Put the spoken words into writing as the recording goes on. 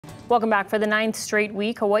Welcome back. For the 9th straight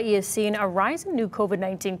week, Hawaii has seen a rise in new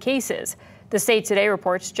COVID-19 cases. The state today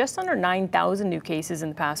reports just under 9,000 new cases in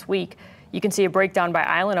the past week. You can see a breakdown by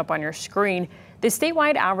island up on your screen. The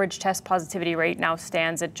statewide average test positivity rate now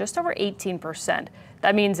stands at just over 18%.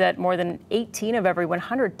 That means that more than 18 of every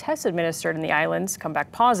 100 tests administered in the islands come back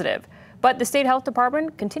positive. But the state health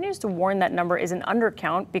department continues to warn that number is an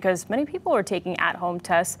undercount because many people are taking at-home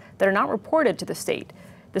tests that are not reported to the state.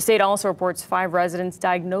 The state also reports 5 residents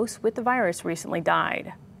diagnosed with the virus recently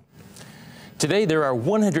died. Today, there are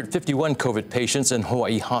 151 COVID patients in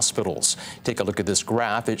Hawaii hospitals. Take a look at this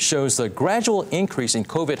graph. It shows the gradual increase in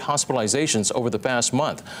COVID hospitalizations over the past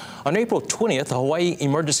month. On April 20th, the Hawaii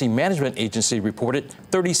Emergency Management Agency reported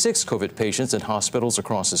 36 COVID patients in hospitals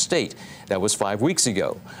across the state. That was 5 weeks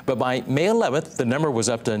ago. But by May 11th, the number was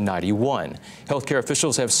up to 91. Healthcare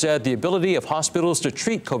officials have said the ability of hospitals to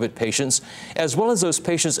treat COVID patients, as well as those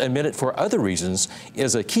patients admitted for other reasons,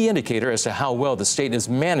 is a key indicator as to how well the state is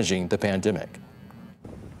managing the pandemic.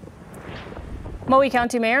 Maui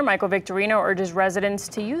County Mayor Michael Victorino urges residents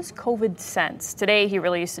to use CovidSense. Today, he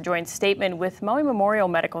released a joint statement with Maui Memorial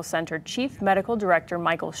Medical Center Chief Medical Director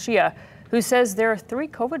Michael Shia, who says there are 3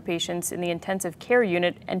 COVID patients in the intensive care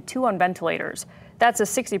unit and 2 on ventilators. That's a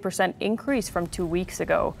 60% increase from 2 weeks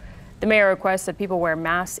ago. The mayor requests that people wear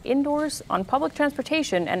masks indoors, on public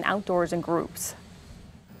transportation, and outdoors in groups.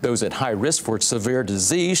 Those at high risk for severe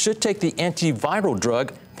disease should take the antiviral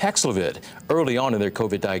drug Paxlovid early on in their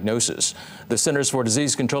COVID diagnosis. The Centers for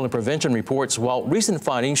Disease Control and Prevention reports while recent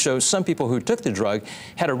findings show some people who took the drug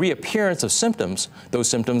had a reappearance of symptoms, those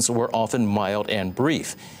symptoms were often mild and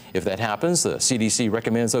brief. If that happens, the CDC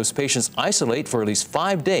recommends those patients isolate for at least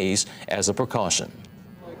 5 days as a precaution.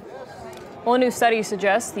 Well, a new study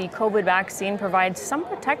suggests the COVID vaccine provides some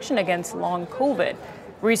protection against long COVID.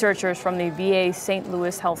 Researchers from the VA St.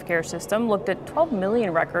 Louis healthcare system looked at 12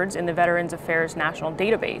 million records in the Veterans Affairs National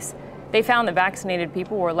Database. They found that vaccinated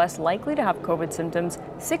people were less likely to have COVID symptoms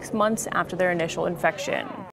 6 months after their initial infection.